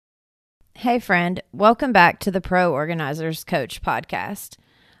Hey friend, welcome back to the Pro Organizers Coach podcast.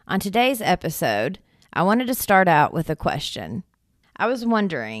 On today's episode, I wanted to start out with a question. I was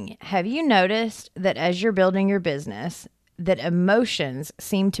wondering, have you noticed that as you're building your business, that emotions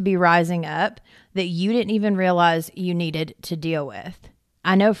seem to be rising up that you didn't even realize you needed to deal with?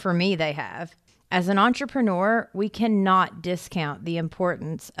 I know for me they have. As an entrepreneur, we cannot discount the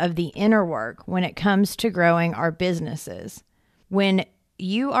importance of the inner work when it comes to growing our businesses. When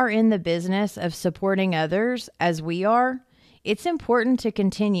you are in the business of supporting others, as we are, it's important to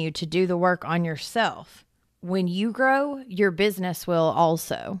continue to do the work on yourself. When you grow, your business will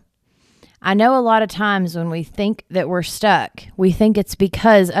also. I know a lot of times when we think that we're stuck, we think it's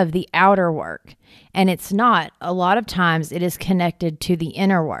because of the outer work, and it's not. A lot of times it is connected to the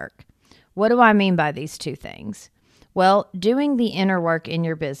inner work. What do I mean by these two things? Well, doing the inner work in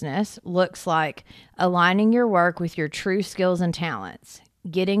your business looks like aligning your work with your true skills and talents,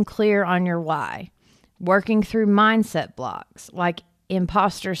 getting clear on your why, working through mindset blocks like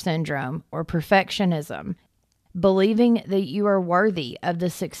imposter syndrome or perfectionism, believing that you are worthy of the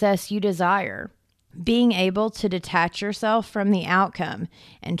success you desire, being able to detach yourself from the outcome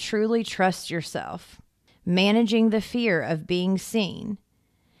and truly trust yourself, managing the fear of being seen.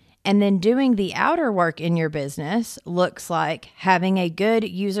 And then doing the outer work in your business looks like having a good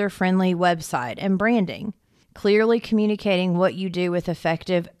user-friendly website and branding, clearly communicating what you do with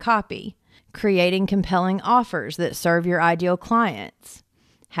effective copy, creating compelling offers that serve your ideal clients,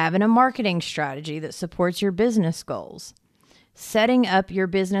 having a marketing strategy that supports your business goals, setting up your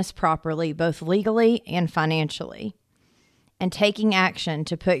business properly, both legally and financially, and taking action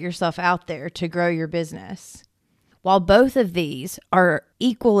to put yourself out there to grow your business. While both of these are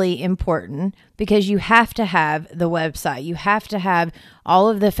equally important because you have to have the website, you have to have all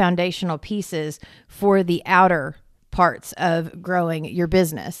of the foundational pieces for the outer parts of growing your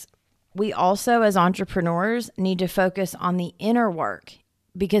business. We also, as entrepreneurs, need to focus on the inner work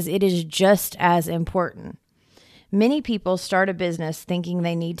because it is just as important. Many people start a business thinking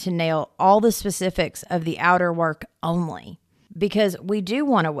they need to nail all the specifics of the outer work only. Because we do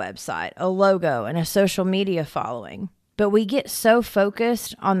want a website, a logo, and a social media following. But we get so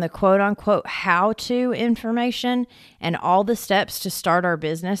focused on the quote-unquote how-to information and all the steps to start our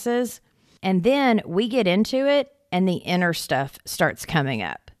businesses, and then we get into it and the inner stuff starts coming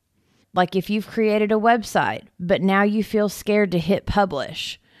up. Like if you've created a website, but now you feel scared to hit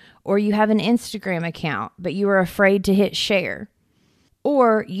publish, or you have an Instagram account, but you are afraid to hit share.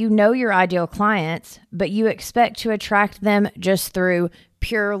 Or you know your ideal clients, but you expect to attract them just through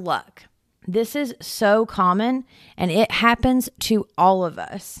pure luck. This is so common, and it happens to all of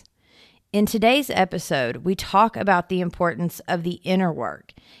us. In today's episode, we talk about the importance of the inner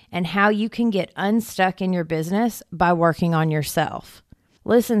work and how you can get unstuck in your business by working on yourself.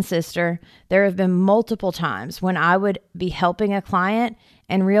 Listen, sister, there have been multiple times when I would be helping a client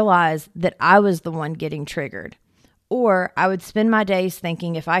and realize that I was the one getting triggered. Or I would spend my days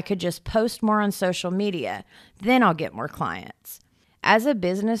thinking if I could just post more on social media, then I'll get more clients. As a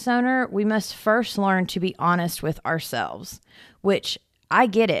business owner, we must first learn to be honest with ourselves, which I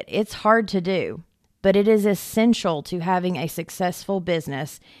get it. It's hard to do, but it is essential to having a successful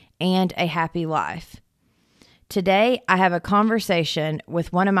business and a happy life. Today, I have a conversation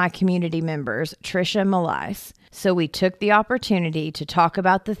with one of my community members, Tricia MILLICE. So we took the opportunity to talk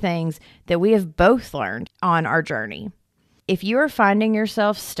about the things that we have both learned on our journey. If you are finding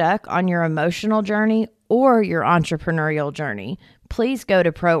yourself stuck on your emotional journey or your entrepreneurial journey, please go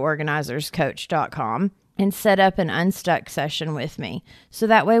to proorganizerscoach.com and set up an Unstuck session with me so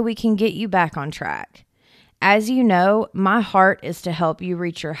that way we can get you back on track. As you know, my heart is to help you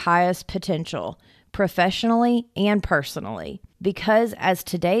reach your highest potential professionally and personally, because as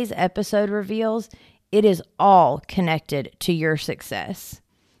today's episode reveals, it is all connected to your success.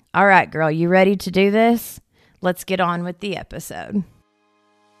 All right, girl, you ready to do this? Let's get on with the episode.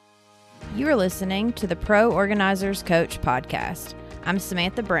 You are listening to the Pro Organizers Coach podcast. I'm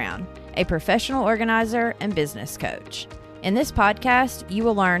Samantha Brown, a professional organizer and business coach. In this podcast, you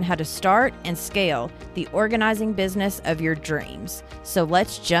will learn how to start and scale the organizing business of your dreams. So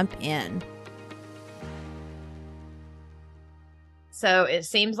let's jump in. So it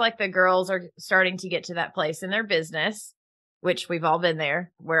seems like the girls are starting to get to that place in their business, which we've all been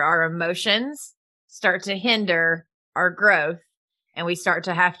there, where our emotions start to hinder our growth and we start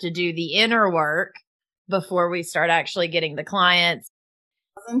to have to do the inner work before we start actually getting the clients.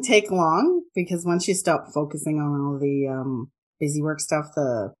 It doesn't take long because once you stop focusing on all the busy work stuff,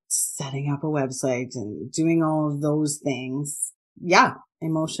 the setting up a website and doing all of those things,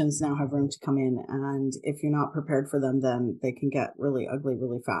 emotions now have room to come in. And if you're not prepared for them, then they can get really ugly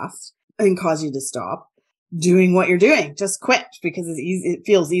really fast. and cause you to stop doing what you're doing. Just quit because it's easy. It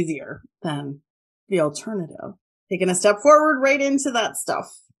feels easier than the alternative. Taking a step forward right into that stuff.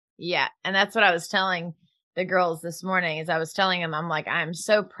 Yeah. And that's what I was telling the girls this morning is I was telling them, I'm like, I'm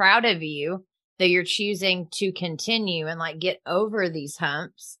so proud of you that you're choosing to continue and like get over these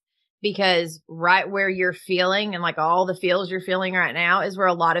humps, because right where you're feeling and like all the feels you're feeling right now is where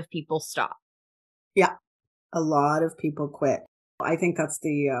a lot of people stop. Yeah. A lot of people quit. I think that's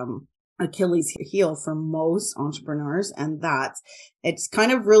the Achilles heel for most entrepreneurs. And that's, it's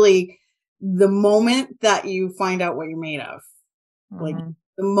kind of really the moment that you find out what you're made of. Mm-hmm. Like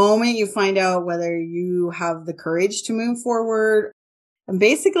the moment you find out whether you have the courage to move forward. And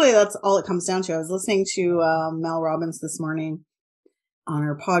basically that's all it comes down to. I was listening to Mel Robbins this morning on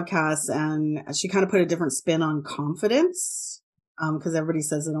her podcast, and she kind of put a different spin on confidence, because everybody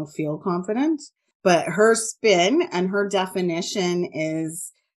says they don't feel confident. But her spin and her definition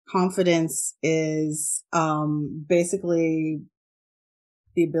is confidence is basically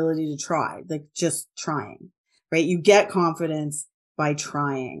the ability to try, like just trying, right? You get confidence by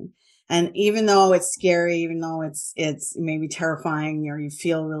trying. And even though it's scary, even though it's maybe terrifying, or you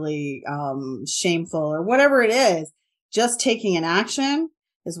feel really shameful or whatever it is, just taking an action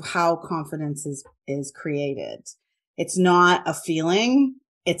is how confidence is created. It's not a feeling,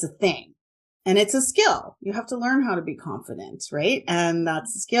 it's a thing. And it's a skill. You have to learn how to be confident, right? And that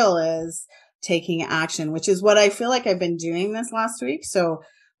skill is taking action, which is what I feel like I've been doing this last week. So,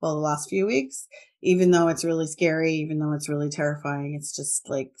 well, the last few weeks, even though it's really scary, even though it's really terrifying, it's just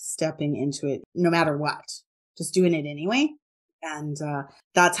like stepping into it no matter what, just doing it anyway. And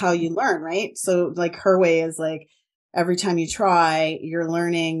that's how you learn, right? So like her way is like every time you try, you're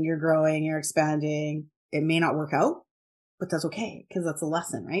learning, you're growing, you're expanding. It may not work out, but that's okay because that's a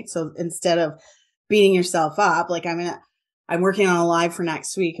lesson, right? So instead of beating yourself up, like I'm working on a live for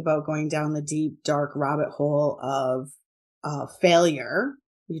next week about going down the deep, dark rabbit hole of failure.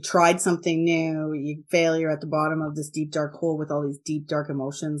 You tried something new, you failure at the bottom of this deep, dark hole with all these deep, dark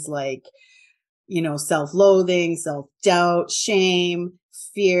emotions like, self-loathing, self-doubt, shame,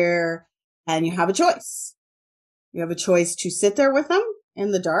 fear, and you have a choice. You have a choice to sit there with them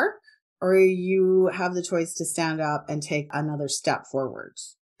in the dark, or you have the choice to stand up and take another step forward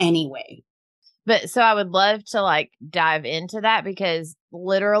anyway. But so I would love to like dive into that, because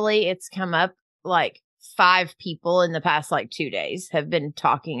literally it's come up like 5 people in the past like 2 days have been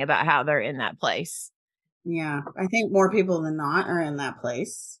talking about how they're in that place. Yeah. I think more people than not are in that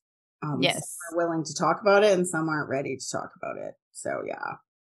place. Yes. Some are willing to talk about it and some aren't ready to talk about it. So yeah.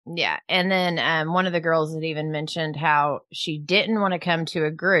 Yeah. And then one of the girls had even mentioned how she didn't want to come to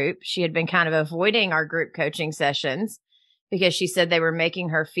a group. She had been kind of avoiding our group coaching sessions because she said they were making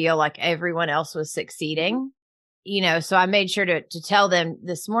her feel like everyone else was succeeding. So I made sure to tell them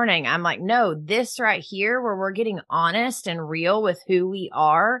this morning, I'm like, no, this right here where we're getting honest and real with who we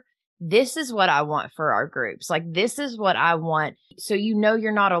are, this is what I want for our groups. Like, this is what I want. So,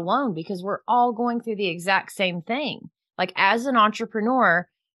 you're not alone, because we're all going through the exact same thing. Like, as an entrepreneur,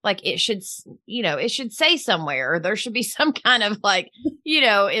 like it should say somewhere, or there should be some kind of like,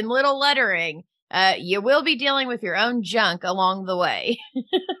 in little lettering, you will be dealing with your own junk along the way.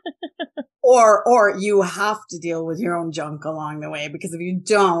 Or you have to deal with your own junk along the way, because if you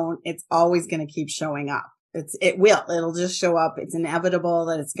don't, it's always going to keep showing up. It'll just show up. It's inevitable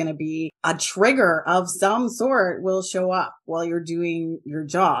that it's going to be a trigger of some sort will show up while you're doing your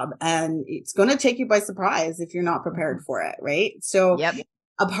job. And it's going to take you by surprise if you're not prepared for it. Right. So yep.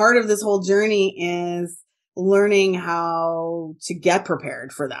 A part of this whole journey is learning how to get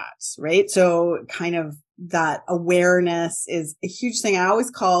prepared for that. Right. So kind of that awareness is a huge thing. I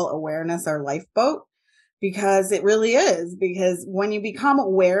always call awareness our lifeboat, because it really is. Because when you become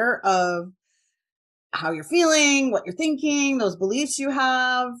aware of how you're feeling, what you're thinking, those beliefs you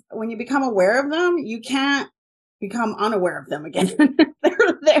have, when you become aware of them, you can't become unaware of them again.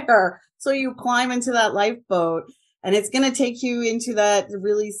 They're there. So you climb into that lifeboat, and it's going to take you into that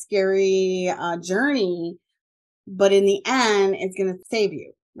really scary journey. But in the end, it's going to save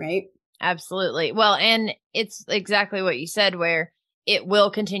you, right? Absolutely. Well, and it's exactly what you said, where it will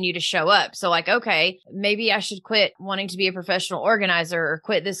continue to show up. So like, okay, maybe I should quit wanting to be a professional organizer or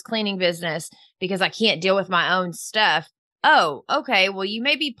quit this cleaning business because I can't deal with my own stuff. Oh, okay. Well, you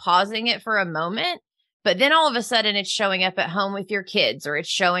may be pausing it for a moment, but then all of a sudden it's showing up at home with your kids, or it's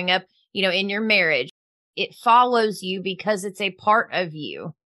showing up, in your marriage. It follows you because it's a part of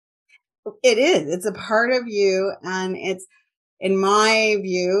you. It is. It's a part of you. And it's, in my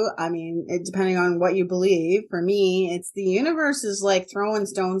view, depending on what you believe, for me, it's the universe is like throwing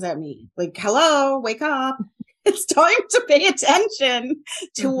stones at me. Like, hello, wake up. It's time to pay attention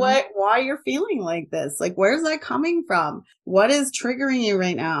to why you're feeling like this. Like, where's that coming from? What is triggering you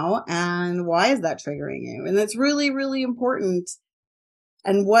right now? And why is that triggering you? And it's really, really important.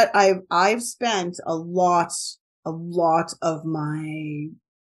 And what I've spent a lot of my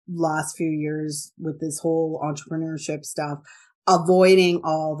last few years with this whole entrepreneurship stuff, avoiding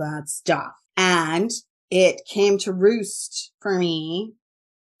all that stuff. And it came to roost for me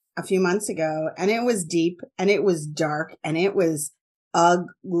a few months ago, and it was deep and it was dark and it was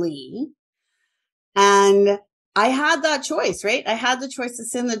ugly. And I had that choice, right? I had the choice to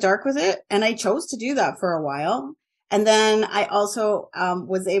sit in the dark with it, and I chose to do that for a while. And then I also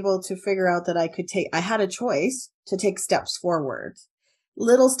was able to figure out that I had a choice to take steps forward,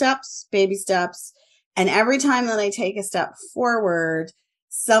 little steps, baby steps. And every time that I take a step forward,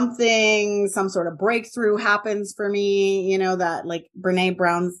 some sort of breakthrough happens for me, you know, that like Brene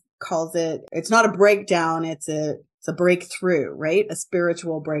Brown calls it, it's not a breakdown, it's a breakthrough, right? A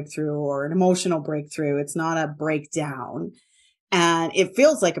spiritual breakthrough or an emotional breakthrough. It's not a breakdown. And it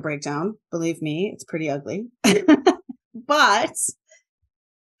feels like a breakdown. Believe me, it's pretty ugly. But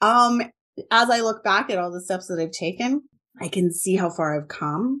as I look back at all the steps that I've taken, I can see how far I've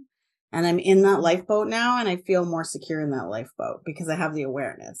come. And I'm in that lifeboat now, and I feel more secure in that lifeboat because I have the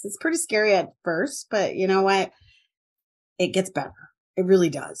awareness. It's pretty scary at first, but you know what? It gets better. It really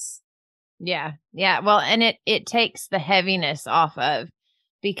does. Yeah. Yeah. Well, and it takes the heaviness off of,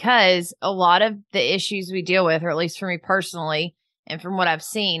 because a lot of the issues we deal with, or at least for me personally, and from what I've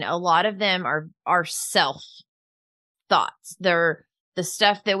seen, a lot of them are self thoughts. They're the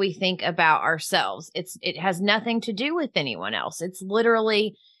stuff that we think about ourselves. It has nothing to do with anyone else. It's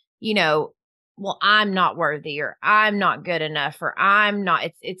literally, you know, well, I'm not worthy, or I'm not good enough, or I'm not,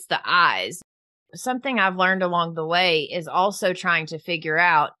 it's the eyes. Something I've learned along the way is also trying to figure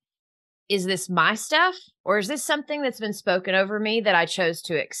out, is this my stuff, or is this something that's been spoken over me that I chose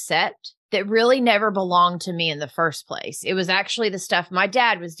to accept that really never belonged to me in the first place? It was actually the stuff my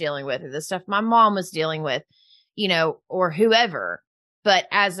dad was dealing with, or the stuff my mom was dealing with, you know, or whoever. But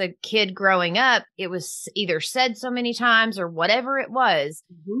as a kid growing up, it was either said so many times or whatever it was,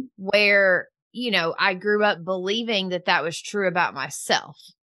 where, you know, I grew up believing that that was true about myself.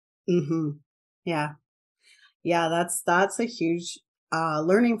 Yeah. Yeah. That's a huge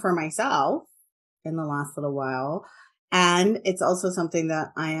learning for myself in the last little while. And it's also something that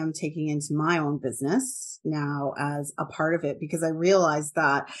I am taking into my own business now as a part of it, because I realize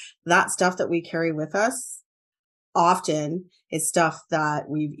that stuff that we carry with us often is stuff that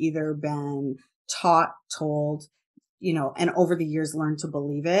we've either been taught, told, you know, and over the years learned to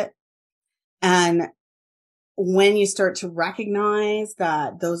believe it. And when you start to recognize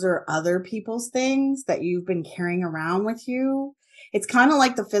that those are other people's things that you've been carrying around with you, it's kind of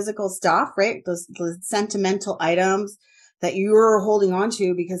like the physical stuff, right? Those sentimental items that you're holding on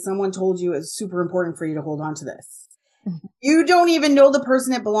to because someone told you it's super important for you to hold on to this. You don't even know the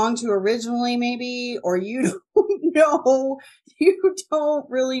person it belonged to originally, maybe, or you don't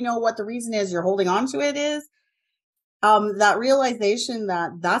really know what the reason is you're holding on to it is. That realization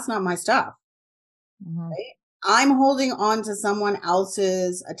that that's not my stuff. Right? I'm holding on to someone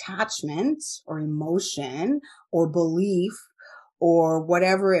else's attachment or emotion or belief or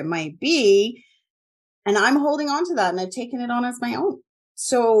whatever it might be. And I'm holding on to that, and I've taken it on as my own.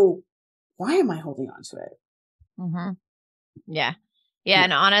 So why am I holding on to it? Yeah. Yeah.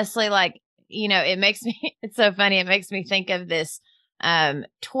 And honestly, like, you know, it's so funny. It makes me think of this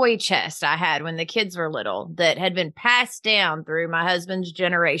toy chest I had when the kids were little that had been passed down through my husband's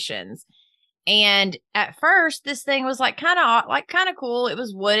generations. And at first, this thing was like kind of cool. It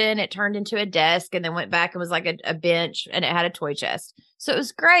was wooden. It turned into a desk and then went back and was like a bench, and it had a toy chest. So it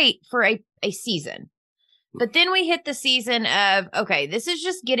was great for a season. But then we hit the season of, okay, this is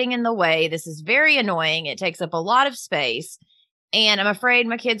just getting in the way. This is very annoying. It takes up a lot of space. And I'm afraid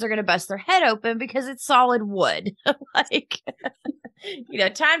my kids are going to bust their head open because it's solid wood. Like, you know,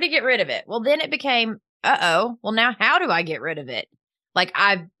 time to get rid of it. Well, then it became, well, now how do I get rid of it? Like,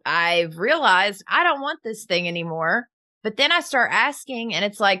 I've realized I don't want this thing anymore. But then I start asking, and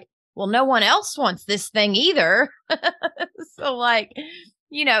it's like, well, no one else wants this thing either. So, like,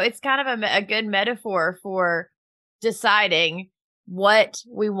 you know, it's kind of a good metaphor for deciding what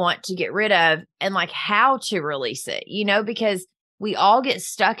we want to get rid of and like how to release it, you know, because we all get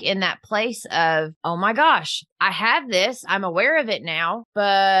stuck in that place of, oh my gosh, I have this. I'm aware of it now,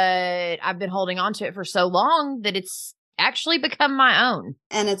 but I've been holding on to it for so long that it's actually become my own.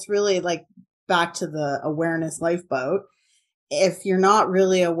 And it's really like back to the awareness lifeboat. If you're not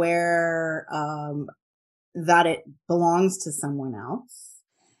really aware that it belongs to someone else,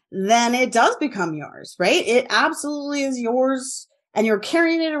 then it does become yours, right? It absolutely is yours. And you're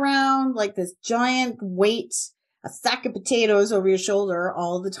carrying it around like this giant weight, a sack of potatoes over your shoulder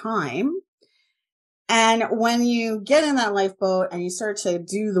all the time. And when you get in that lifeboat and you start to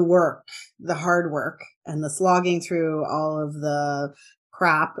do the work, the hard work and the slogging through all of the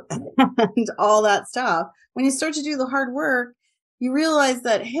crap and all that stuff, when you start to do the hard work, you realize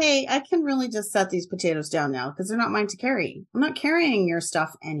that, hey, I can really just set these potatoes down now because they're not mine to carry. I'm not carrying your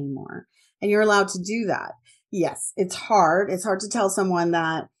stuff anymore. And you're allowed to do that. Yes, it's hard. It's hard to tell someone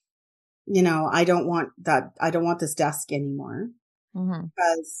that, I don't want that. I don't want this desk anymore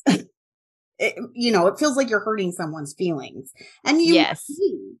because it feels like you're hurting someone's feelings, and you Yes.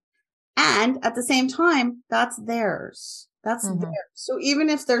 and at the same time, that's theirs. That's theirs. So even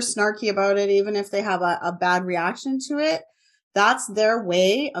if they're snarky about it, even if they have a bad reaction to it, that's their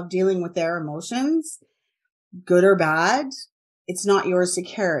way of dealing with their emotions, good or bad. It's not yours to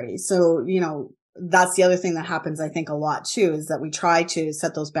carry. So, that's the other thing that happens, I think, a lot too, is that we try to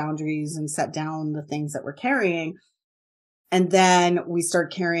set those boundaries and set down the things that we're carrying. And then we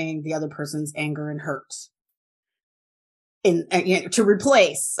start carrying the other person's anger and hurt to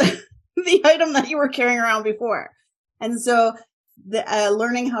replace the item that you were carrying around before. And so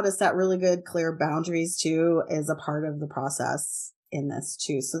learning how to set really good, clear boundaries too is a part of the process in this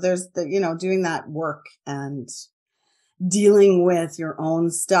too. So there's doing that work and dealing with your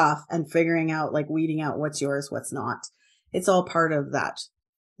own stuff and figuring out, like, weeding out what's yours, what's not. It's all part of that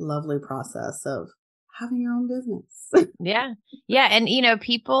lovely process of having your own business. Yeah. Yeah. And,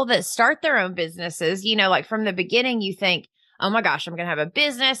 people that start their own businesses, like from the beginning, you think, oh my gosh, I'm going to have a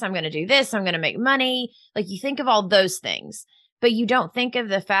business. I'm going to do this. I'm going to make money. Like, you think of all those things, but you don't think of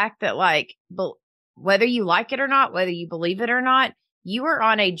the fact that, like, whether you like it or not, whether you believe it or not, you are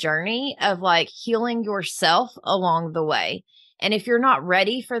on a journey of, like, healing yourself along the way. And if you're not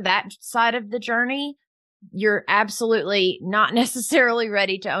ready for that side of the journey, you're absolutely not necessarily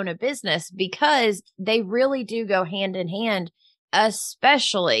ready to own a business, because they really do go hand in hand,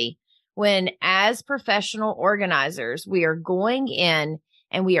 especially when, as professional organizers, we are going in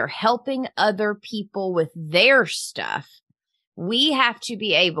and we are helping other people with their stuff. We have to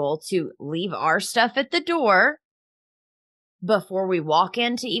be able to leave our stuff at the door before we walk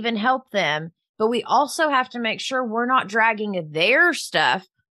in to even help them. But we also have to make sure we're not dragging their stuff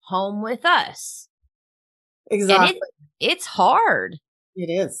home with us. Exactly. And it's hard.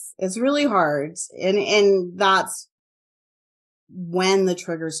 It is. It's really hard. And that's when the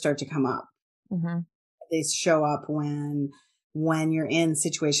triggers start to come up. They show up when you're in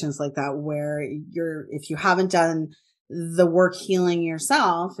situations like that, where if you haven't done the work healing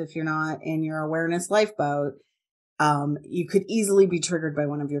yourself, if you're not in your awareness lifeboat, you could easily be triggered by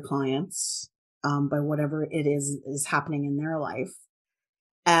one of your clients, by whatever it is happening in their life.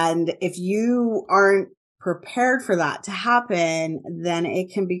 And if you aren't prepared for that to happen, then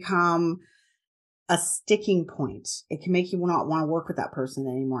it can become a sticking point. It can make you not want to work with that person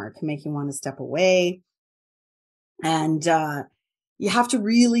anymore. It can make you want to step away. And you have to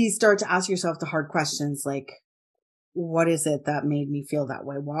really start to ask yourself the hard questions, like, what is it that made me feel that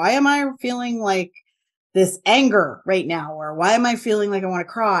way? Why am I feeling like this anger right now? Or why am I feeling like I want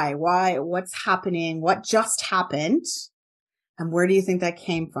to cry? What's happening? What just happened? And where do you think that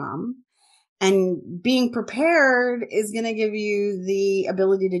came from? And being prepared is going to give you the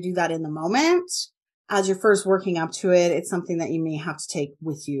ability to do that in the moment. As you're first working up to it, it's something that you may have to take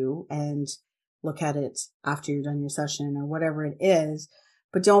with you and look at it after you're done your session or whatever it is.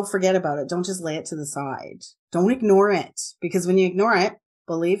 But don't forget about it. Don't just lay it to the side. Don't ignore it, because when you ignore it,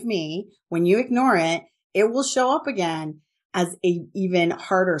 believe me, when you ignore it, it will show up again as a even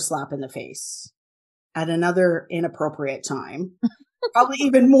harder slap in the face at another inappropriate time. Probably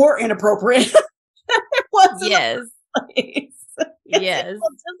even more inappropriate than it was in the first place. Yes. It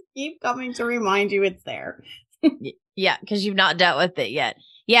will just keep coming to remind you it's there. Yeah, because you've not dealt with it yet.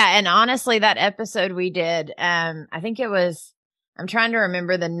 Yeah, and honestly, that episode we did, I think it was, I'm trying to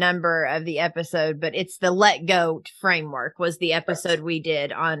remember the number of the episode, but it's the Let Go framework was the episode we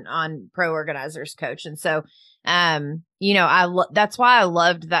did on Pro Organizers Coach. And so, that's why I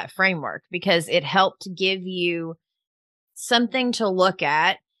loved that framework, because it helped give you something to look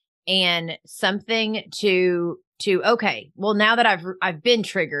at and something to okay, well, now that I've been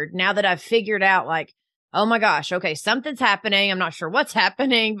triggered, now that I've figured out, like, oh my gosh, okay, something's happening. I'm not sure what's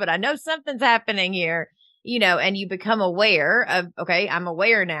happening, but I know something's happening here, and you become aware of, okay, I'm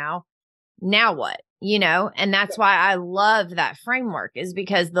aware now. Now what? And that's why I love that framework, is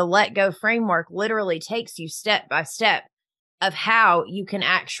because the Let Go framework literally takes you step by step of how you can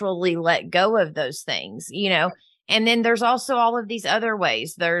actually let go of those things, And then there's also all of these other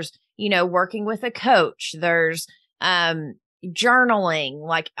ways. There's, working with a coach. There's journaling.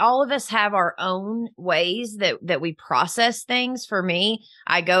 Like all of us have our own ways that we process things. For me,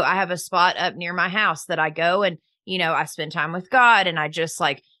 I have a spot up near my house that I go and, I spend time with God, and I just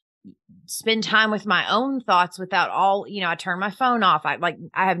like spend time with my own thoughts without I turn my phone off. I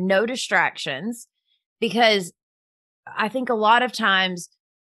have no distractions, because I think a lot of times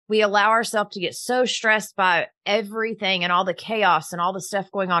we allow ourselves to get so stressed by everything and all the chaos and all the stuff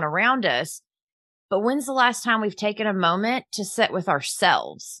going on around us. But when's the last time we've taken a moment to sit with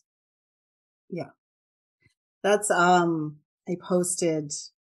ourselves? Yeah. That's, I posted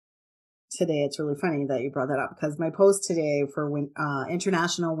today. It's really funny that you brought that up, because my post today for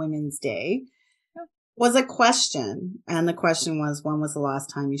International Women's Day was a question. And the question was, when was the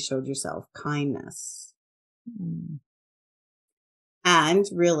last time you showed yourself kindness? Mm. And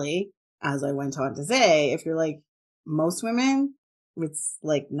really, as I went on to say, if you're like most women, it's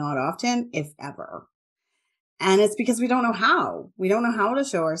like not often, if ever. And it's because we don't know how. We don't know how to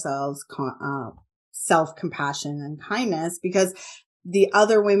show ourselves self-compassion and kindness, because the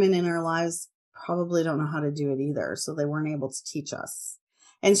other women in our lives probably don't know how to do it either. So they weren't able to teach us.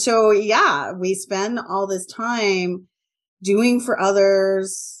 And so, yeah, we spend all this time doing for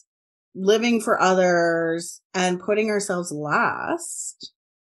others, living for others, and putting ourselves last.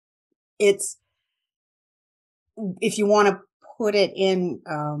 It's, if you want to put it in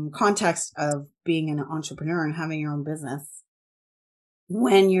context of being an entrepreneur and having your own business,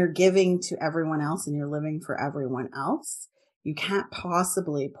 when you're giving to everyone else and you're living for everyone else, you can't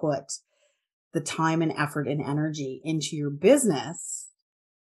possibly put the time and effort and energy into your business,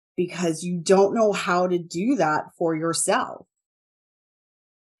 because you don't know how to do that for yourself.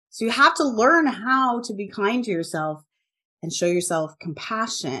 So you have to learn how to be kind to yourself and show yourself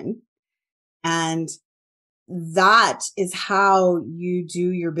compassion. And that is how you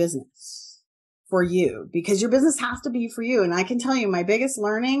do your business for you, because your business has to be for you. And I can tell you, my biggest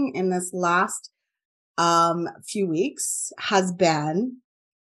learning in this last few weeks has been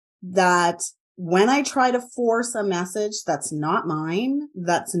that when I try to force a message that's not mine,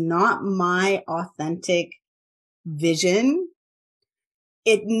 that's not my authentic vision,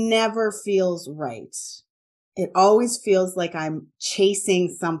 it never feels right. It always feels like I'm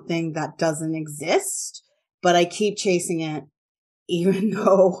chasing something that doesn't exist, but I keep chasing it even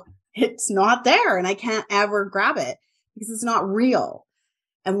though it's not there and I can't ever grab it because it's not real.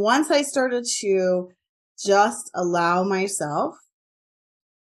 And once I started to just allow myself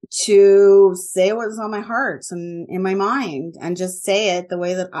to say what was on my heart and in my mind and just say it the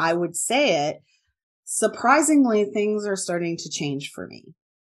way that I would say it, surprisingly, things are starting to change for me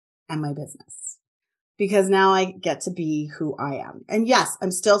and my business, because now I get to be who I am. And yes,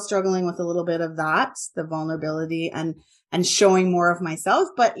 I'm still struggling with a little bit of that, the vulnerability and showing more of myself.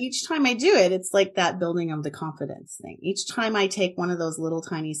 But each time I do it, it's like that building of the confidence thing. Each time I take one of those little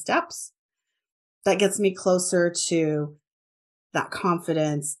tiny steps, that gets me closer to that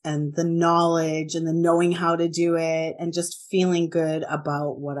confidence and the knowledge and the knowing how to do it and just feeling good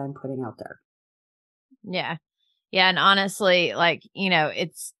about what I'm putting out there. Yeah. Yeah. And honestly, like,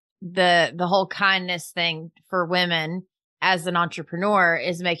 it's the whole kindness thing for women as an entrepreneur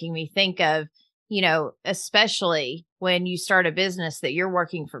is making me think of, especially when you start a business that you're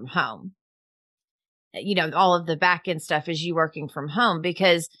working from home, all of the back end stuff is you working from home,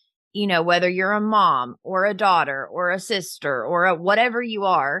 because, whether you're a mom or a daughter or a sister or whatever you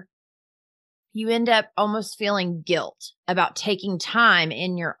are, you end up almost feeling guilt about taking time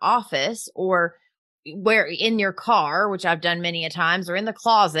in your office or where in your car, which I've done many a times, or in the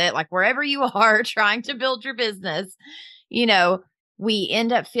closet, like wherever you are trying to build your business, we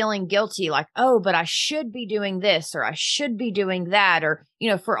end up feeling guilty, like, oh, but I should be doing this, or I should be doing that, or,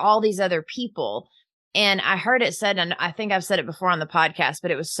 for all these other people. And I heard it said, and I think I've said it before on the podcast,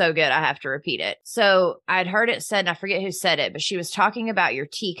 but it was so good, I have to repeat it. So I'd heard it said, and I forget who said it, but she was talking about your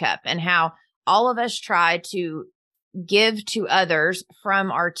teacup and how all of us try to give to others from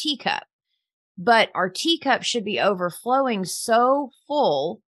our teacup. But our teacup should be overflowing so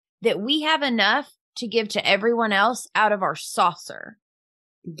full that we have enough to give to everyone else out of our saucer.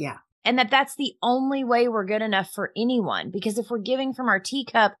 Yeah. And that's the only way we're good enough for anyone. Because if we're giving from our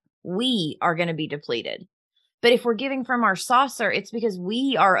teacup, we are going to be depleted. But if we're giving from our saucer, it's because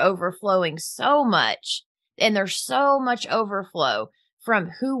we are overflowing so much. And there's so much overflow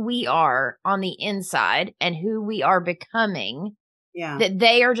from who we are on the inside and who we are becoming. Yeah. That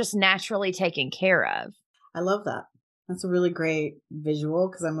they are just naturally taken care of. I love that. That's a really great visual,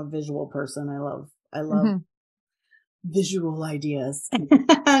 because I'm a visual person. I love visual ideas.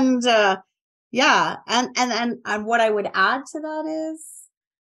 And Yeah. And what I would add to that is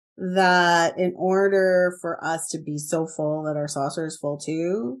that in order for us to be so full that our saucer is full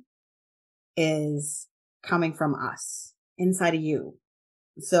too, is coming from us inside of you.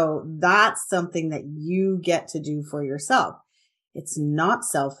 So that's something that you get to do for yourself. It's not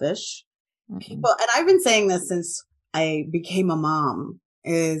selfish. People, and I've been saying this since I became a mom,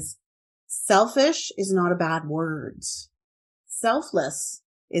 is selfish is not a bad word. Selfless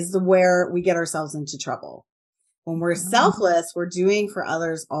is where we get ourselves into trouble. When we're selfless, we're doing for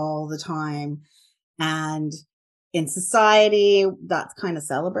others all the time. And in society, that's kind of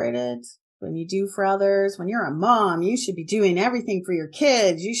celebrated. When you do for others, when you're a mom, you should be doing everything for your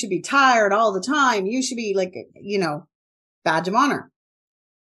kids. You should be tired all the time. You should be like, badge of honor.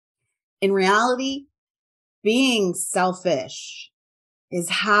 In reality, being selfish is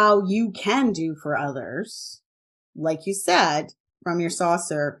how you can do for others, like you said, from your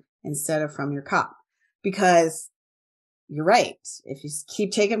saucer instead of from your cup. Because you're right. If you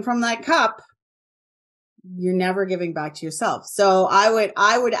keep taking from that cup, you're never giving back to yourself. So I would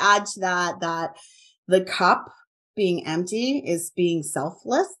add to that the cup being empty is being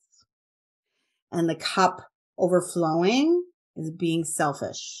selfless, and the cup overflowing is being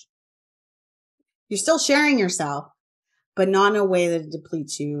selfish. You're still sharing yourself, but not in a way that it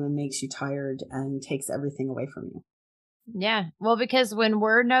depletes you and makes you tired and takes everything away from you. Yeah. Well, because when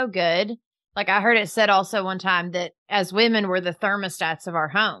we're no good, like I heard it said also one time that as women, we're the thermostats of our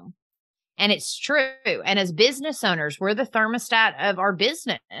home. And it's true. And as business owners, we're the thermostat of our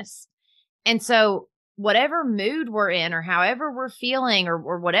business. And so whatever mood we're in or however we're feeling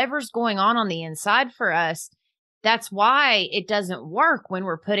or whatever's going on the inside for us, that's why it doesn't work when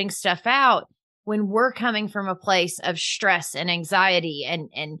we're putting stuff out, when we're coming from a place of stress and anxiety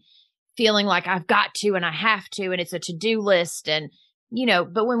and feeling like I've got to and I have to, and it's a to-do list. And,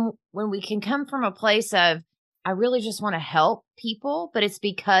 but when we can come from a place of, I really just want to help people, but it's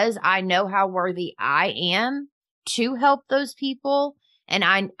because I know how worthy I am to help those people. And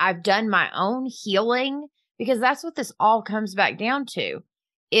I've done my own healing, because that's what this all comes back down to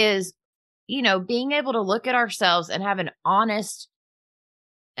is, being able to look at ourselves and have an honest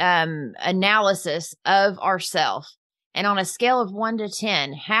analysis of ourselves. And on a scale of 1 to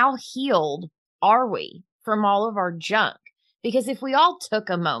 10, how healed are we from all of our junk? Because if we all took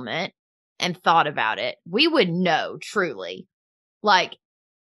a moment and thought about it, we would know truly, like,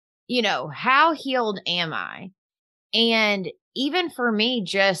 how healed am I? And even for me,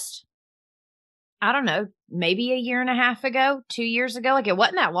 just, I don't know, maybe a year and a half ago, 2 years ago, like it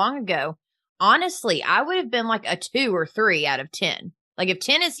wasn't that long ago. Honestly, I would have been like a 2 or 3 out of 10. Like if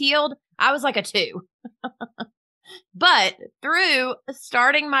 10 is healed, I was like a 2. But through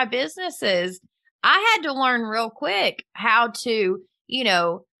starting my businesses, I had to learn real quick how to,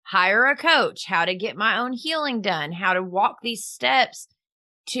 hire a coach, how to get my own healing done, how to walk these steps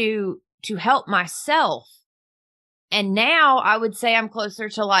to help myself. And now I would say I'm closer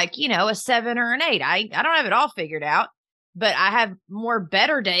to like, a 7 or an 8. I don't have it all figured out, but I have more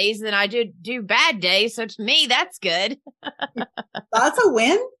better days than I do bad days. So to me, that's good. That's a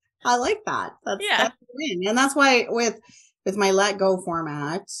win. I like that. That's a win. And that's why with my let go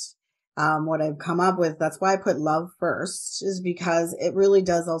format, what I've come up with, that's why I put love first, is because it really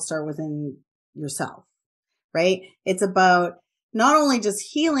does all start within yourself, right? It's about not only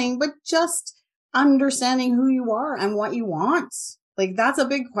just healing, but just understanding who you are and what you want. Like that's a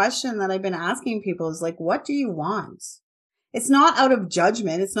big question that I've been asking people is like, what do you want? It's not out of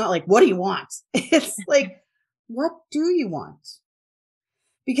judgment. It's not like, what do you want? It's like, what do you want?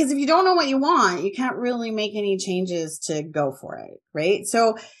 Because if you don't know what you want, you can't really make any changes to go for it. Right.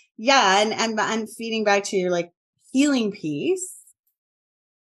 So yeah. And feeding back to your like healing piece.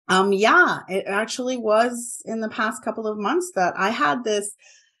 It actually was in the past couple of months that I had this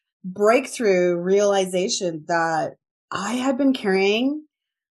breakthrough realization that I had been carrying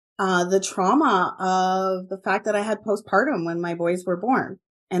the trauma of the fact that I had postpartum when my boys were born.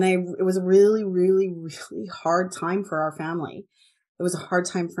 And it was a really, really, really hard time for our family. It was a hard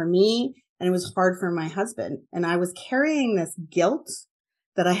time for me, and it was hard for my husband. And I was carrying this guilt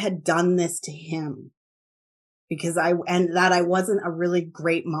that I had done this to him because I wasn't a really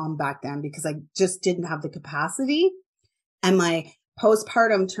great mom back then because I just didn't have the capacity. And my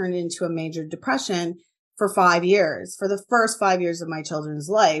postpartum turned into a major depression for 5 years. For the first 5 years of my children's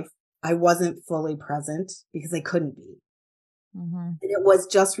life, I wasn't fully present because I couldn't be. Mm-hmm. And it was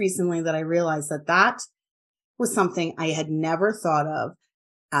just recently that I realized that was something I had never thought of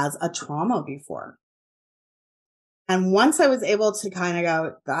as a trauma before. And once I was able to kind of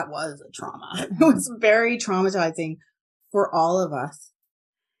go, that was a trauma. It was very traumatizing for all of us.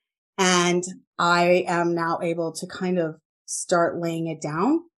 And I am now able to kind of start laying it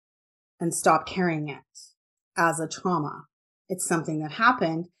down and stop carrying it as a trauma. It's something that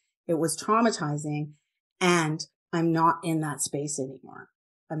happened. It was traumatizing, and I'm not in that space anymore.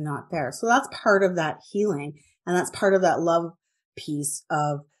 I'm not there. So that's part of that healing. And that's part of that love piece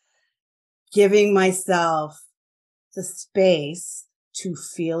of giving myself the space to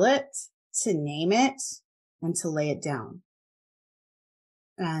feel it, to name it, and to lay it down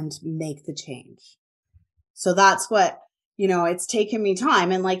and make the change. So that's what, it's taken me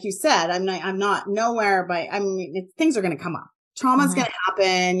time. And like you said, I'm not nowhere, but things are going to come up. Trauma's going to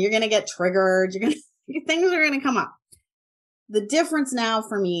happen. You're going to get triggered. Things are going to come up. The difference now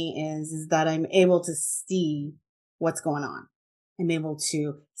for me is that I'm able to see what's going on. I'm able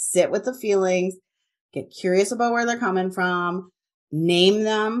to sit with the feelings, get curious about where they're coming from, name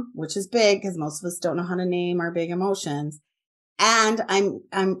them, which is big because most of us don't know how to name our big emotions. And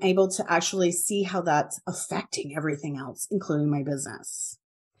I'm able to actually see how that's affecting everything else, including my business.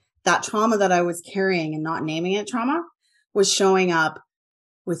 That trauma that I was carrying and not naming it trauma was showing up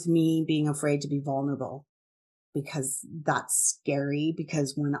with me being afraid to be vulnerable, because that's scary.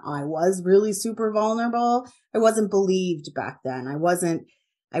 Because when I was really super vulnerable, I wasn't believed back then. I wasn't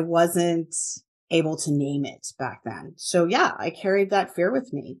able to name it back then. So yeah, I carried that fear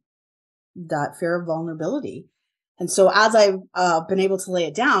with me, that fear of vulnerability. And so as I've been able to lay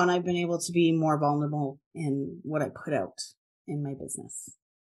it down, I've been able to be more vulnerable in what I put out in my business.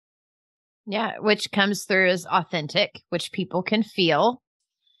 Yeah, which comes through as authentic, which people can feel,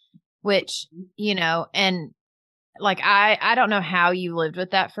 which, and like, I don't know how you lived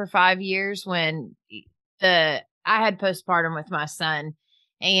with that for 5 years when I had postpartum with my son,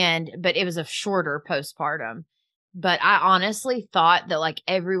 but it was a shorter postpartum. But I honestly thought that like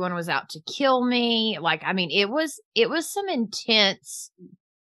everyone was out to kill me. Like, I mean, it was some intense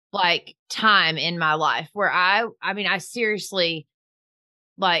like time in my life where I seriously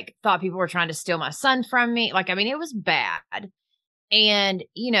like thought people were trying to steal my son from me. Like, I mean, it was bad. And,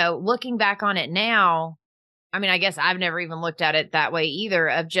 looking back on it now, I mean, I guess I've never even looked at it that way either,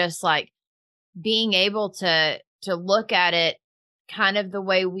 of just like being able to look at it kind of the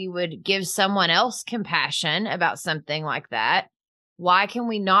way we would give someone else compassion about something like that. Why can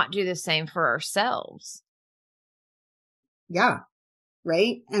we not do the same for ourselves? Yeah.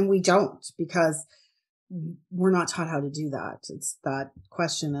 Right. And we don't, because we're not taught how to do that. It's that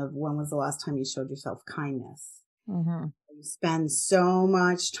question of, when was the last time you showed yourself kindness? Mm-hmm. You spend so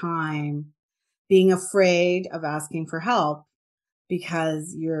much time being afraid of asking for help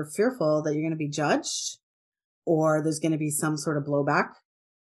because you're fearful that you're going to be judged, or there's going to be some sort of blowback,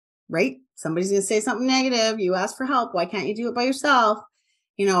 right? Somebody's going to say something negative. You ask for help. Why can't you do it by yourself?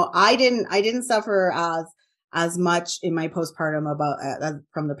 I didn't suffer as much in my postpartum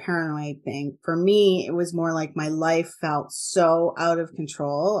from the paranoid thing. For me, it was more like my life felt so out of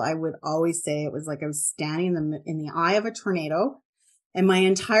control. I would always say it was like I was standing in the eye of a tornado, and my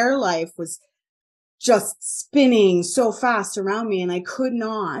entire life was just spinning so fast around me, and I could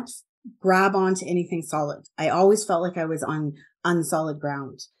not grab onto anything solid. I always felt like I was on unsolid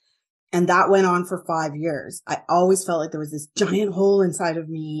ground. And that went on for 5 years. I always felt like there was this giant hole inside of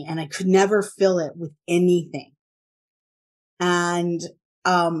me, and I could never fill it with anything. And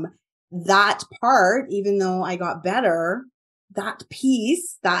that part, even though I got better, that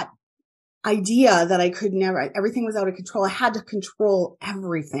piece, that idea that I could never, everything was out of control. I had to control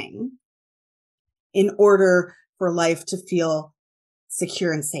everything in order for life to feel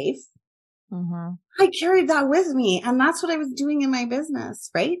secure and safe. Mm-hmm. I carried that with me, and that's what I was doing in my business.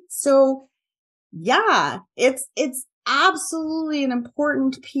 Right. So yeah, it's absolutely an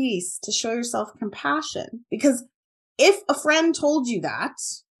important piece to show yourself compassion, because if a friend told you that,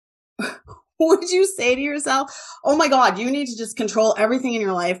 would you say to yourself, oh my God, you need to just control everything in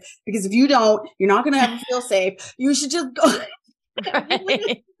your life, because if you don't, you're not going to ever feel safe. You should just go. Right.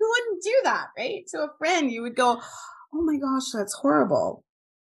 You wouldn't do that, right? To a friend, you would go, oh my gosh, that's horrible.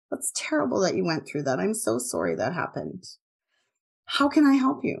 That's terrible that you went through that. I'm so sorry that happened. How can I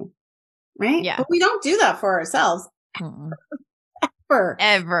help you? Right? Yeah. But we don't do that for ourselves.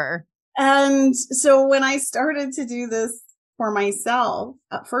 Ever. And so when I started to do this for myself,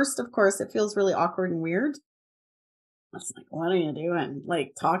 at first, of course, it feels really awkward and weird. It's like, what are you doing?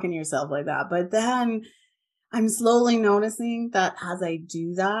 Like, talking to yourself like that. But then I'm slowly noticing that as I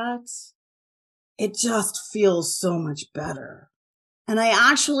do that, it just feels so much better. And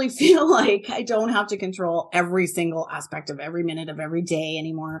I actually feel like I don't have to control every single aspect of every minute of every day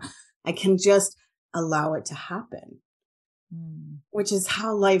anymore. I can just allow it to happen, which is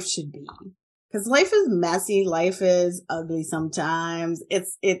how life should be. Because life is messy. Life is ugly sometimes.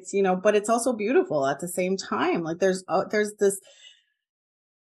 It's, but it's also beautiful at the same time. Like there's this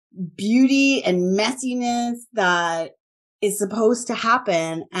beauty and messiness that is supposed to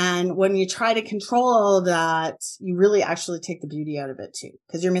happen. And when you try to control all of that, you really actually take the beauty out of it too,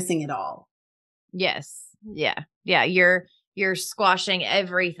 because you're missing it all. Yes. Yeah. Yeah. You're squashing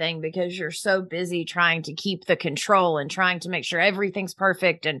everything because you're so busy trying to keep the control and trying to make sure everything's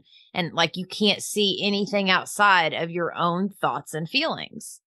perfect. And like, you can't see anything outside of your own thoughts and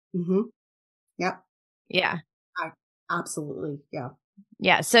feelings. Mm-hmm. Yep. Yeah. Absolutely. Yeah.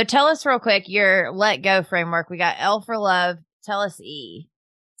 Yeah. So tell us real quick your let go framework. We got L for love. Tell us E.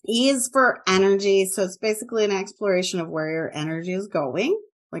 E is for energy. So it's basically an exploration of where your energy is going.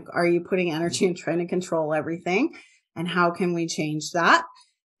 Like, are you putting energy in trying to control everything? And how can we change that?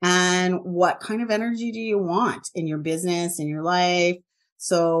 And what kind of energy do you want in your business, in your life?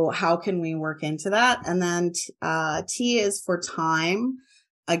 So how can we work into that? And then T is for time.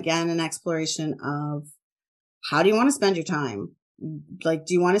 Again, an exploration of how do you want to spend your time? Like,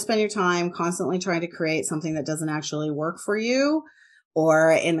 do you want to spend your time constantly trying to create something that doesn't actually work for you?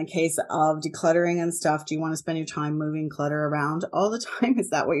 Or in the case of decluttering and stuff, do you want to spend your time moving clutter around all the time? Is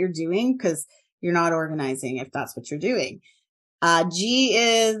that what you're doing? Because you're not organizing if that's what you're doing. G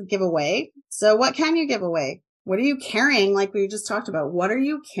is give away. So what can you give away? What are you carrying? Like we just talked about, what are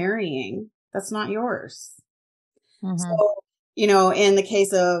you carrying that's not yours? Mm-hmm. So, in the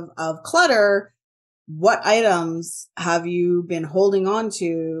case of clutter, what items have you been holding on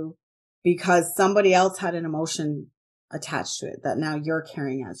to because somebody else had an emotion attached to it that now you're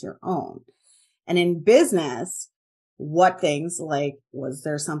carrying as your own? And in business, what things, like, was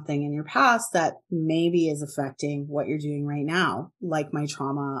there something in your past that maybe is affecting what you're doing right now? Like my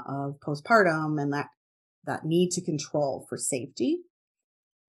trauma of postpartum and that need to control for safety.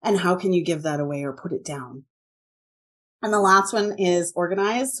 And how can you give that away or put it down? And the last one is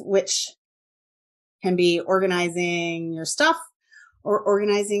organize, which can be organizing your stuff or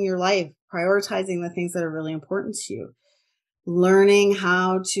organizing your life, prioritizing the things that are really important to you, learning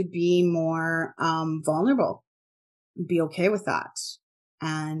how to be more vulnerable, be okay with that,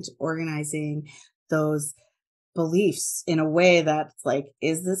 and organizing those beliefs in a way that's like,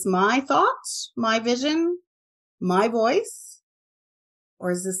 is this my thought, my vision, my voice,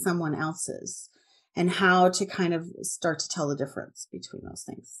 or is this someone else's? And how to kind of start to tell the difference between those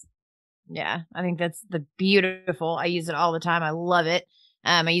things. Yeah, I think that's the beautiful. I use it all the time. I love it.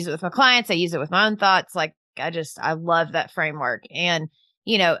 I use it with my clients. I use it with my own thoughts. Like, I love that framework. And,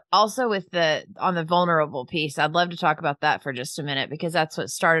 also with on the vulnerable piece, I'd love to talk about that for just a minute, because that's what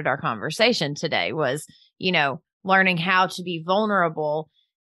started our conversation today was, learning how to be vulnerable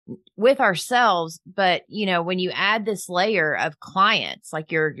with ourselves. But, when you add this layer of clients,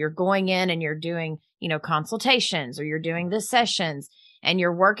 like you're going in and you're doing, consultations, or you're doing the sessions, and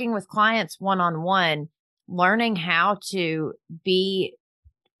you're working with clients one-on-one, learning how to be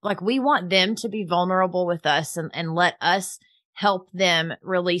like, we want them to be vulnerable with us and let us help them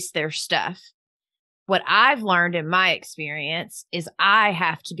release their stuff. What I've learned in my experience is I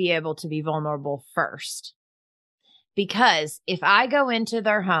have to be able to be vulnerable first. Because if I go into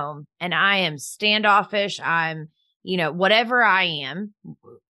their home and I am standoffish, I'm, whatever I am,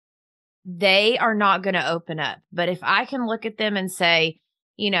 they are not going to open up. But if I can look at them and say,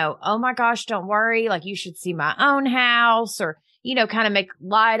 oh my gosh, don't worry, like, you should see my own house, or, kind of make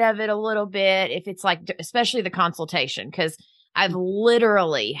light of it a little bit. If it's like, especially the consultation, because I've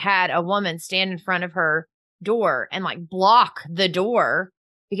literally had a woman stand in front of her door and like block the door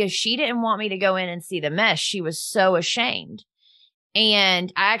because she didn't want me to go in and see the mess. She was so ashamed.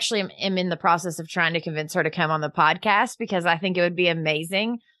 And I actually am in the process of trying to convince her to come on the podcast, because I think it would be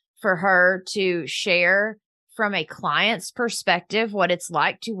amazing for her to share from a client's perspective what it's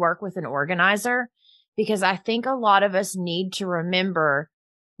like to work with an organizer. Because I think a lot of us need to remember,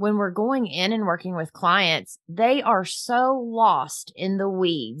 when we're going in and working with clients, they are so lost in the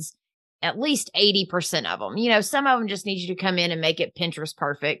weeds, at least 80% of them. Some of them just need you to come in and make it Pinterest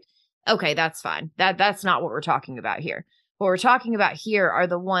perfect. Okay, that's fine. That's not what we're talking about here. What we're talking about here are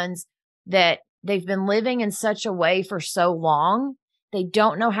the ones that they've been living in such a way for so long, they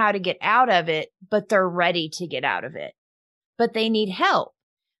don't know how to get out of it, but they're ready to get out of it. But they need help.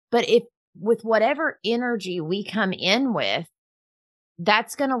 But if with whatever energy we come in with,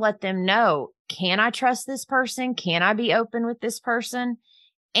 that's going to let them know, can I trust this person? Can I be open with this person?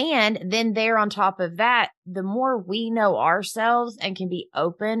 And then there on top of that, the more we know ourselves and can be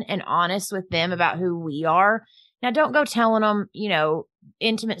open and honest with them about who we are. Now, don't go telling them,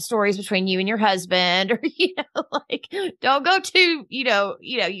 intimate stories between you and your husband, or, like, don't go too, you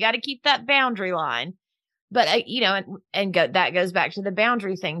got to keep that boundary line. But, that goes back to the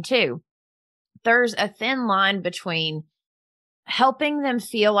boundary thing too. There's a thin line between helping them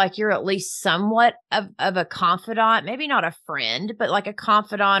feel like you're at least somewhat of a confidant, maybe not a friend, but like a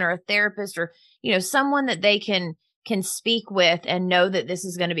confidant or a therapist, or, someone that they can speak with and know that this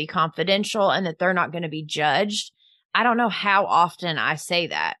is going to be confidential and that they're not going to be judged. I don't know how often I say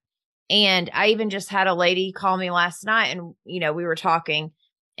that. And I even just had a lady call me last night, and, we were talking,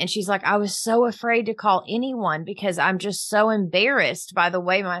 and she's like, I was so afraid to call anyone because I'm just so embarrassed by the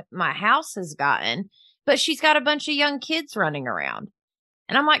way my house has gotten. But she's got a bunch of young kids running around.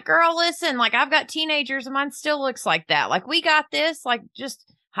 And I'm like, girl, listen, like, I've got teenagers and mine still looks like that. Like, we got this. Like, just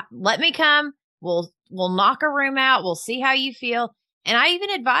let me come. We'll knock a room out. We'll see how you feel. And I even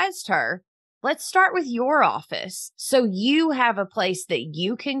advised her, let's start with your office, so you have a place that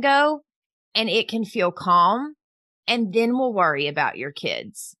you can go and it can feel calm. And then we'll worry about your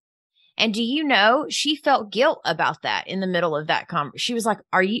kids. And do you know, she felt guilt about that in the middle of that conversation. She was like,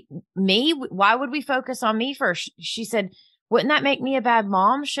 are you me? Why would we focus on me first? She said, wouldn't that make me a bad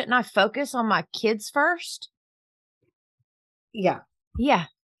mom? Shouldn't I focus on my kids first? Yeah. Yeah.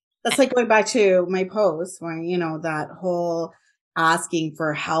 That's like going back to my post where, that whole asking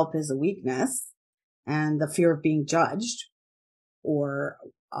for help is a weakness, and the fear of being judged or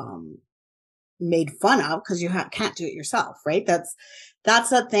made fun of because you can't do it yourself, right? That's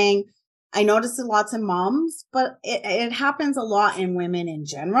the thing. I notice it lots in moms, but it happens a lot in women in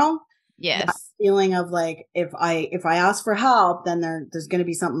general. Yes. That feeling of like, if I ask for help, then there's going to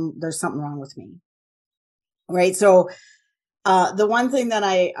be there's something wrong with me. Right. So, the one thing that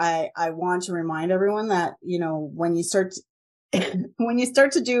I want to remind everyone that, when you start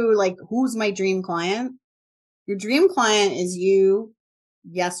to do like, who's my dream client? Your dream client is you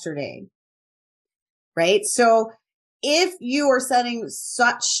yesterday. Right. So if you are setting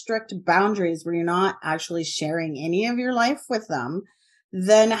such strict boundaries where you're not actually sharing any of your life with them,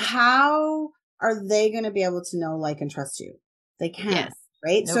 then how are they going to be able to know, like, and trust you? They can't. Yes.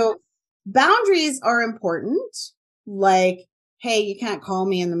 Right. Nope. So boundaries are important. Like, hey, you can't call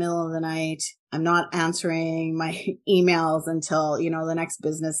me in the middle of the night. I'm not answering my emails until, the next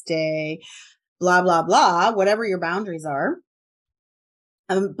business day, blah, blah, blah, whatever your boundaries are.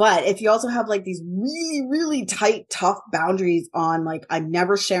 But if you also have like these really, really tight, tough boundaries on, like, I'm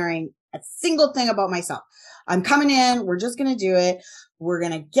never sharing a single thing about myself. I'm coming in. We're just going to do it. We're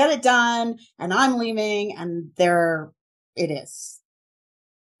going to get it done. And I'm leaving. And there it is.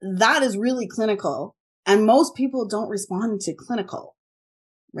 That is really clinical. And most people don't respond to clinical,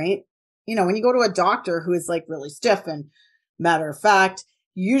 right? When you go to a doctor who is like really stiff and matter of fact,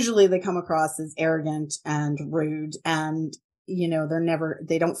 usually they come across as arrogant and rude, and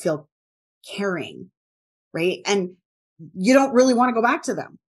they don't feel caring, right? And you don't really want to go back to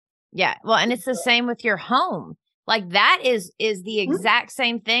them. Yeah. Well, and it's the same with your home. Like, that is the exact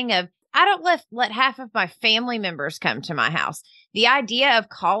same thing of, I don't let half of my family members come to my house. The idea of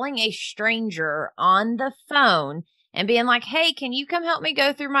calling a stranger on the phone and being like, hey, can you come help me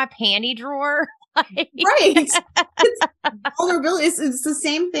go through my panty drawer? Right. It's vulnerability. It's the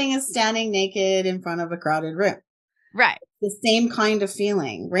same thing as standing naked in front of a crowded room. Right. The same kind of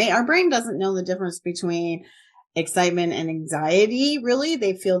feeling, right? Our brain doesn't know the difference between excitement and anxiety. Really,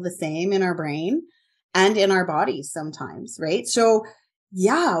 they feel the same in our brain and in our bodies sometimes, right? So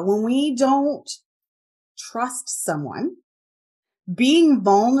yeah, when we don't trust someone, being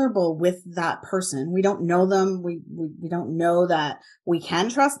vulnerable with that person, we don't know them. We don't know that we can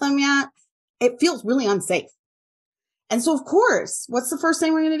trust them yet. It feels really unsafe. And so, of course, what's the first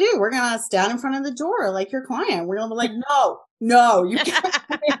thing we're going to do? We're going to stand in front of the door like your client. We're going to be like, no, you can't.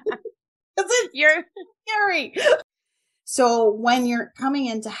 You're scary. So when you're coming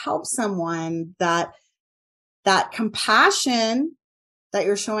in to help someone, that compassion that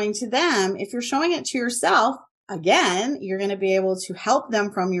you're showing to them, if you're showing it to yourself, again, you're going to be able to help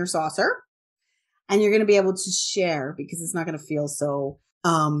them from your saucer, and you're going to be able to share, because it's not going to feel so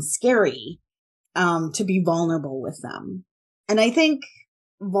scary to be vulnerable with them. And I think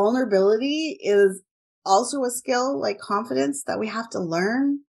vulnerability is also a skill, like confidence, that we have to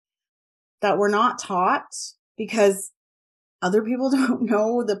learn, that we're not taught, because other people don't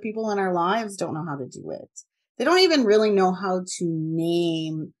know, the people in our lives don't know how to do it. They don't even really know how to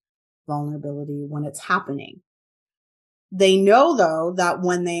name vulnerability when it's happening. They know, though, that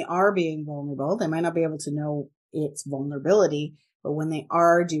when they are being vulnerable, they might not be able to know it's vulnerability, but when they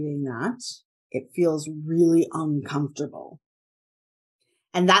are doing that, it feels really uncomfortable.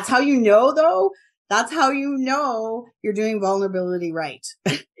 And that's how you know, though, That's how you know you're doing vulnerability right.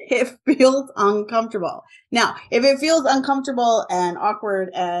 It feels uncomfortable. Now, if it feels uncomfortable and awkward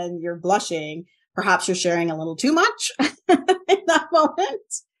and you're blushing, perhaps you're sharing a little too much in that moment.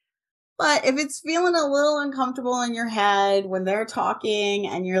 But if it's feeling a little uncomfortable in your head when they're talking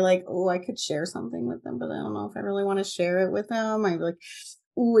and you're like, oh, I could share something with them, but I don't know if I really want to share it with them. I'm like,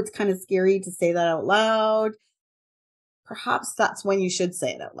 oh, it's kind of scary to say that out loud. Perhaps that's when you should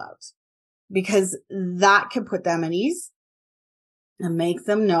say it out loud, because that can put them at ease and make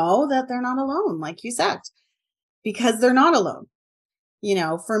them know that they're not alone, like you said, because they're not alone. You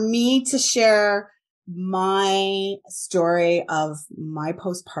know, for me to share my story of my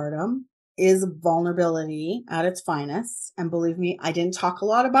postpartum is vulnerability at its finest. And believe me, I didn't talk a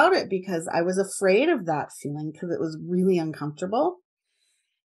lot about it because I was afraid of that feeling because it was really uncomfortable.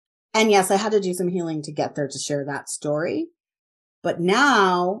 And yes, I had to do some healing to get there to share that story. But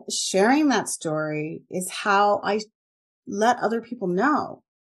now sharing that story is how I let other people know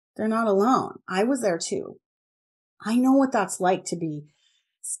they're not alone. I was there too. I know what that's like to be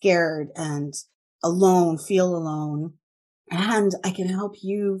scared and alone, feel alone, and I can help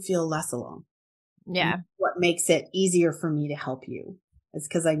you feel less alone. Yeah. And what makes it easier for me to help you is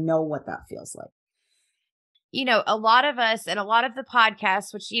because I know what that feels like. You know, a lot of us and a lot of the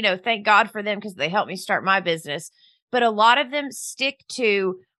podcasts, which, you know, thank God for them because they helped me start my business, but a lot of them stick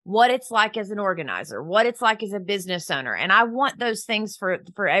to what it's like as an organizer, what it's like as a business owner. And I want those things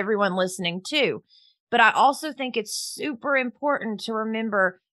for everyone listening too. But I also think it's super important to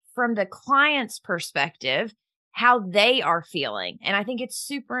remember from the client's perspective how they are feeling. And I think it's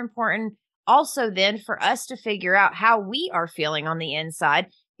super important also then for us to figure out how we are feeling on the inside,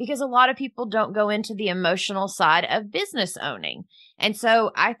 because a lot of people don't go into the emotional side of business owning. And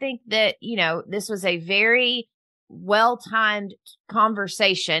so I think that, you know, this was a very well-timed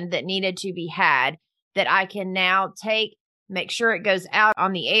conversation that needed to be had that I can now make sure it goes out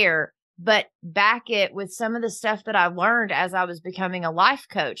on the air, but back it with some of the stuff that I learned as I was becoming a life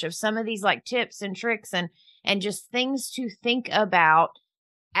coach of some of these like tips and tricks and just things to think about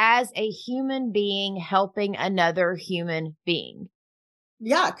as a human being helping another human being.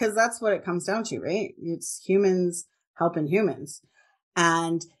 Yeah, because that's what it comes down to, right? It's humans helping humans.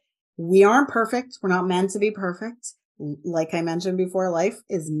 And we aren't perfect. We're not meant to be perfect. Like I mentioned before, life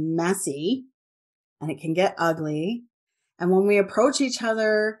is messy and it can get ugly. And when we approach each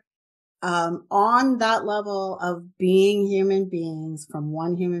other on that level of being human beings, from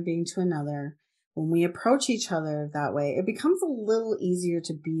one human being to another, when we approach each other that way, it becomes a little easier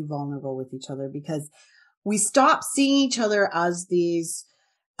to be vulnerable with each other because we stop seeing each other as these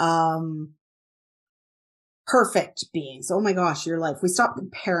perfect beings. Oh my gosh, your life. We stop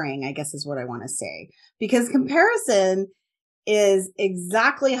comparing, I guess is what I want to say, because comparison is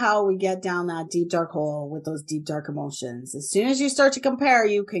exactly how we get down that deep, dark hole with those deep, dark emotions. As soon as you start to compare,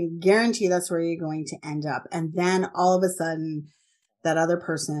 you can guarantee that's where you're going to end up. And then all of a sudden, that other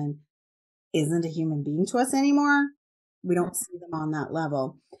person isn't a human being to us anymore. We don't see them on that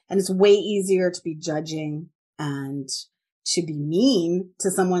level. And it's way easier to be judging and to be mean to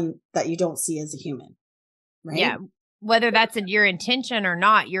someone that you don't see as a human. Right? Yeah. Whether that's your intention or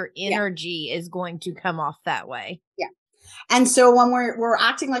not, your energy is going to come off that way. Yeah. And so when we're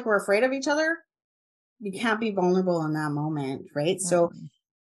acting like we're afraid of each other, we can't be vulnerable in that moment, right? Mm-hmm. So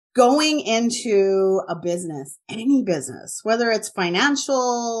going into a business, any business, whether it's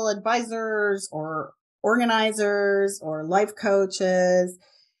financial advisors or organizers or life coaches,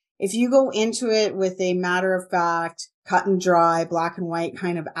 if you go into it with a matter of fact, cut and dry, black and white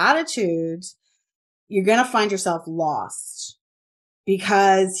kind of attitude, you're going to find yourself lost,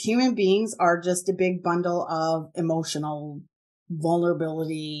 because human beings are just a big bundle of emotional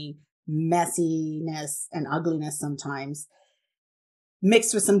vulnerability, messiness, and ugliness sometimes,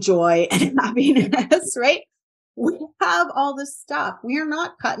 mixed with some joy and happiness, right? We have all this stuff. We are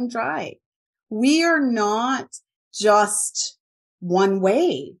not cut and dry. We are not just one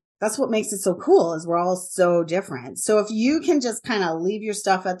way. That's what makes it so cool, is we're all so different. So if you can just kind of leave your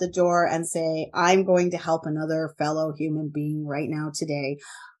stuff at the door and say, I'm going to help another fellow human being right now today.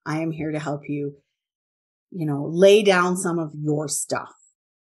 I am here to help you, you know, lay down some of your stuff.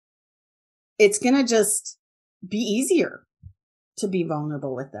 It's going to just be easier to be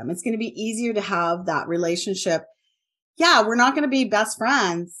vulnerable with them. It's going to be easier to have that relationship. Yeah, we're not going to be best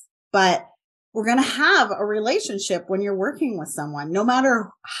friends, but we're going to have a relationship when you're working with someone. No matter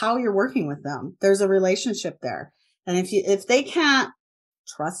how you're working with them, there's a relationship there. And if they can't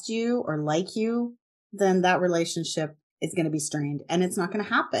trust you or like you, then that relationship is going to be strained and it's not going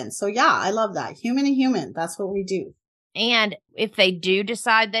to happen. So yeah, I love that. Human to human. That's what we do. And if they do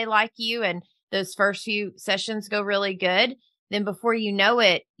decide they like you and those first few sessions go really good, then before you know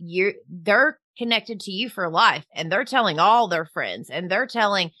it, they're connected to you for life, and they're telling all their friends, and they're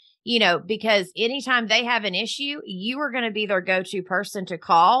telling, because anytime they have an issue, you are going to be their go-to person to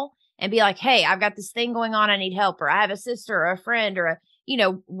call and be like, hey, I've got this thing going on. I need help. Or I have a sister or a friend, or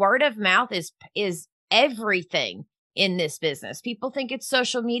word of mouth is everything in this business. People think it's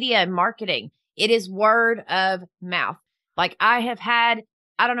social media and marketing. It is word of mouth. Like I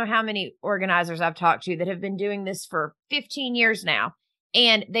don't know how many organizers I've talked to that have been doing this for 15 years now,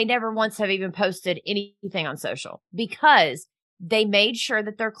 and they never once have even posted anything on social because they made sure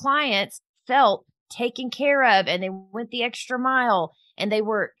that their clients felt taken care of, and they went the extra mile, and they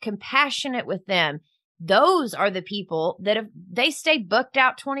were compassionate with them. Those are the people that they stay booked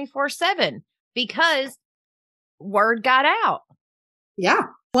out 24/7 because word got out. Yeah.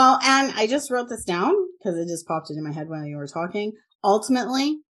 Well, and I just wrote this down because it just popped into my head when you were talking.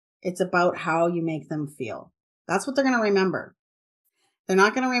 Ultimately, it's about how you make them feel. That's what they're going to remember. They're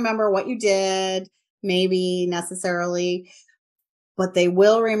not going to remember what you did, maybe necessarily, but they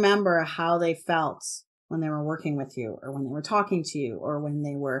will remember how they felt when they were working with you, or when they were talking to you, or when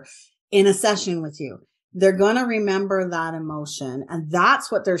they were in a session with you. They're going to remember that emotion, and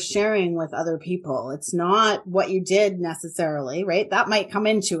that's what they're sharing with other people. It's not what you did necessarily, right? That might come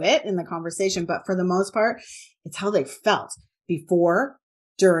into it in the conversation, but for the most part, it's how they felt before,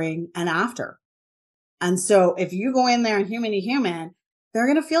 during, and after. And so if you go in there and human to human, they're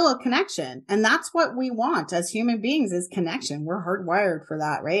going to feel a connection. And that's what we want as human beings, is connection. We're hardwired for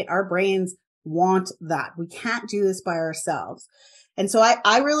that, right? Our brains want that. We can't do this by ourselves. And so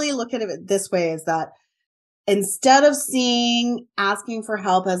I really look at it this way, is that instead of seeing asking for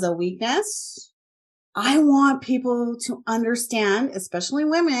help as a weakness, I want people to understand, especially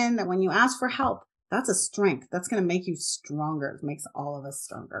women, that when you ask for help, that's a strength. That's going to make you stronger. It makes all of us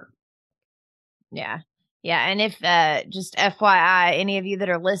stronger. Yeah. Yeah. And if, just FYI, any of you that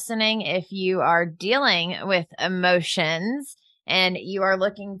are listening, if you are dealing with emotions and you are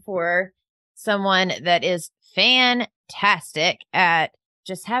looking for someone that is fantastic at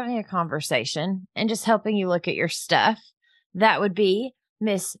just having a conversation and just helping you look at your stuff, that would be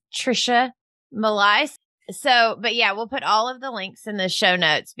Miss Tricia MILLICE. So, but yeah, we'll put all of the links in the show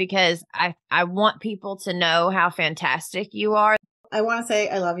notes because I want people to know how fantastic you are. I want to say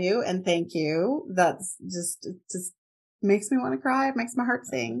I love you and thank you. That's just makes me want to cry. It makes my heart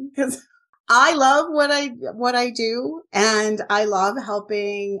sing because I love what I do, and I love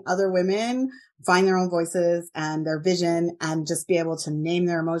helping other women find their own voices and their vision, and just be able to name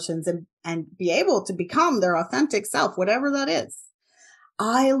their emotions and be able to become their authentic self, whatever that is.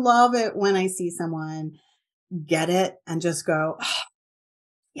 I love it when I see someone get it and just go, oh,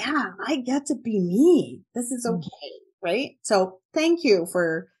 yeah, I get to be me. This is okay. Right? So thank you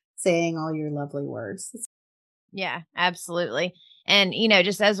for saying all your lovely words. Yeah, absolutely. And,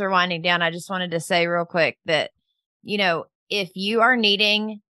 just as we're winding down, I just wanted to say real quick that, if you are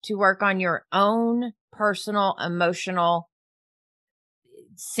needing to work on your own personal, emotional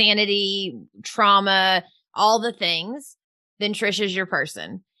sanity, trauma, all the things, then Tricia's your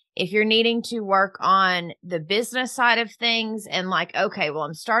person. If you're needing to work on the business side of things and like, okay, well,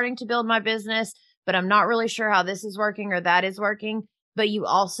 I'm starting to build my business, but I'm not really sure how this is working or that is working. But you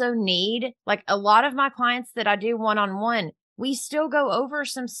also need, like a lot of my clients that I do one-on-one, we still go over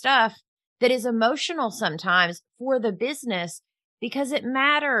some stuff that is emotional sometimes for the business because it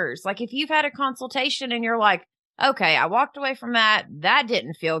matters. Like if you've had a consultation and you're like, okay, I walked away from that. That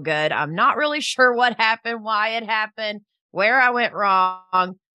didn't feel good. I'm not really sure what happened, why it happened, where I went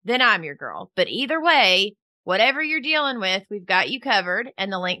wrong. Then I'm your girl. But either way, whatever you're dealing with, we've got you covered,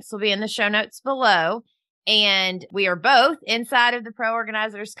 and the links will be in the show notes below. And we are both inside of the Pro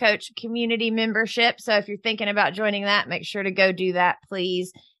Organizers Coach community membership. So if you're thinking about joining that, make sure to go do that,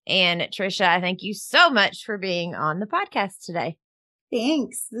 please. And Tricia, I thank you so much for being on the podcast today.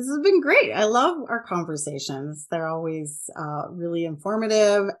 Thanks. This has been great. I love our conversations. They're always really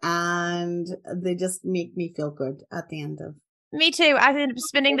informative, and they just make me feel good at the end of. Me too. I ended up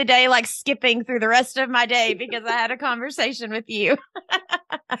spending the day like skipping through the rest of my day because I had a conversation with you.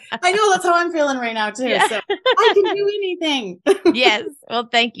 I know, that's how I'm feeling right now too. Yeah. So I can do anything. Yes. Well,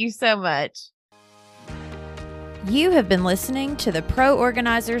 thank you so much. You have been listening to the Pro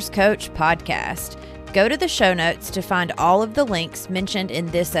Organizers Coach podcast. Go to the show notes to find all of the links mentioned in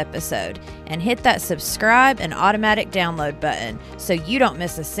this episode and hit that subscribe and automatic download button so you don't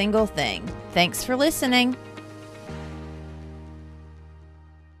miss a single thing. Thanks for listening.